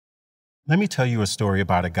Let me tell you a story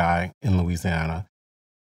about a guy in Louisiana.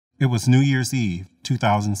 It was New Year's Eve,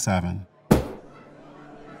 2007.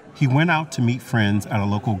 He went out to meet friends at a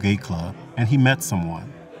local gay club, and he met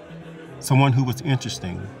someone. Someone who was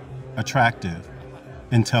interesting, attractive,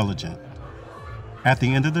 intelligent. At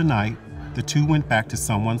the end of the night, the two went back to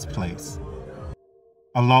someone's place.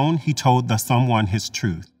 Alone, he told the someone his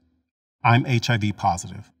truth. I'm HIV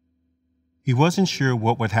positive. He wasn't sure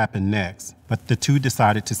what would happen next, but the two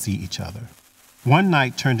decided to see each other. One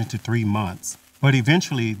night turned into 3 months, but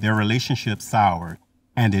eventually their relationship soured,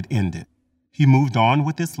 and it ended. He moved on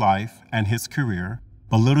with his life and his career,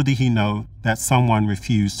 but little did he know that someone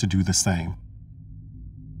refused to do the same.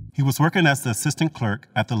 He was working as the assistant clerk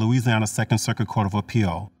at the Louisiana Second Circuit Court of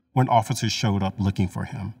Appeal when officers showed up looking for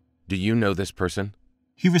him. Do you know this person?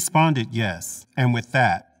 He responded yes, and with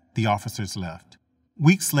that, the officers left.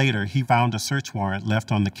 Weeks later, he found a search warrant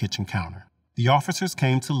left on the kitchen counter. The officers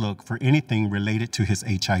came to look for anything related to his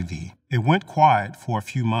HIV. It went quiet for a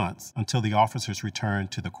few months until the officers returned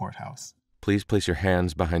to the courthouse. Please place your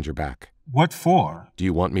hands behind your back. What for? Do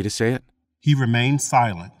you want me to say it? He remained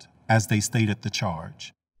silent as they stated the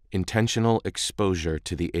charge. Intentional exposure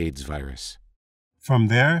to the AIDS virus. From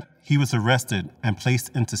there, he was arrested and placed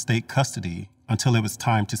into state custody until it was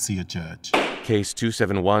time to see a judge. Case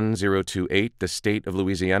 271028, the State of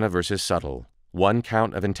Louisiana versus Suttle. 1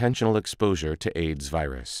 count of intentional exposure to AIDS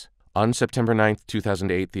virus. On September 9,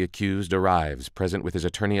 2008, the accused arrives, present with his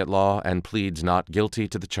attorney at law, and pleads not guilty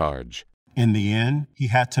to the charge. In the end, he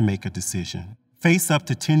had to make a decision. Face up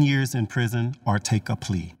to 10 years in prison or take a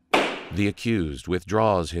plea. The accused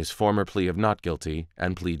withdraws his former plea of not guilty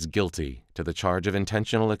and pleads guilty to the charge of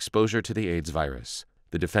intentional exposure to the AIDS virus.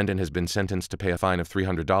 The defendant has been sentenced to pay a fine of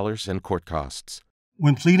 $300 and court costs.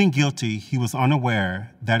 When pleading guilty, he was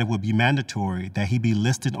unaware that it would be mandatory that he be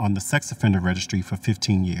listed on the sex offender registry for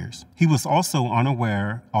 15 years. He was also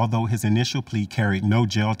unaware, although his initial plea carried no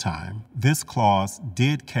jail time, this clause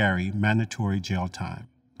did carry mandatory jail time.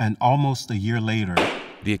 And almost a year later,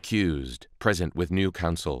 the accused, present with new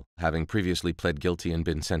counsel, having previously pled guilty and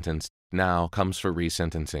been sentenced, now comes for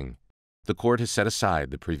resentencing. The court has set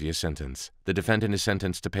aside the previous sentence. The defendant is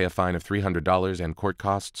sentenced to pay a fine of $300 and court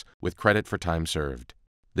costs with credit for time served.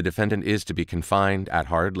 The defendant is to be confined at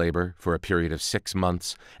hard labor for a period of 6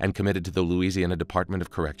 months and committed to the Louisiana Department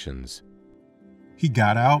of Corrections. He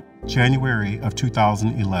got out January of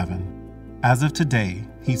 2011. As of today,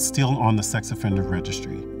 he's still on the sex offender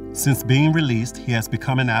registry. Since being released, he has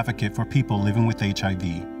become an advocate for people living with HIV.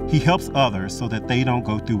 He helps others so that they don't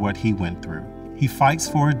go through what he went through. He fights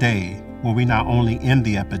for a day where we not only end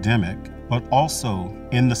the epidemic, but also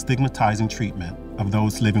end the stigmatizing treatment of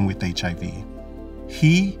those living with HIV.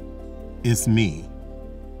 He is me.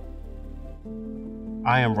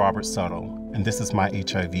 I am Robert Suttle, and this is my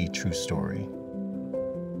HIV true story.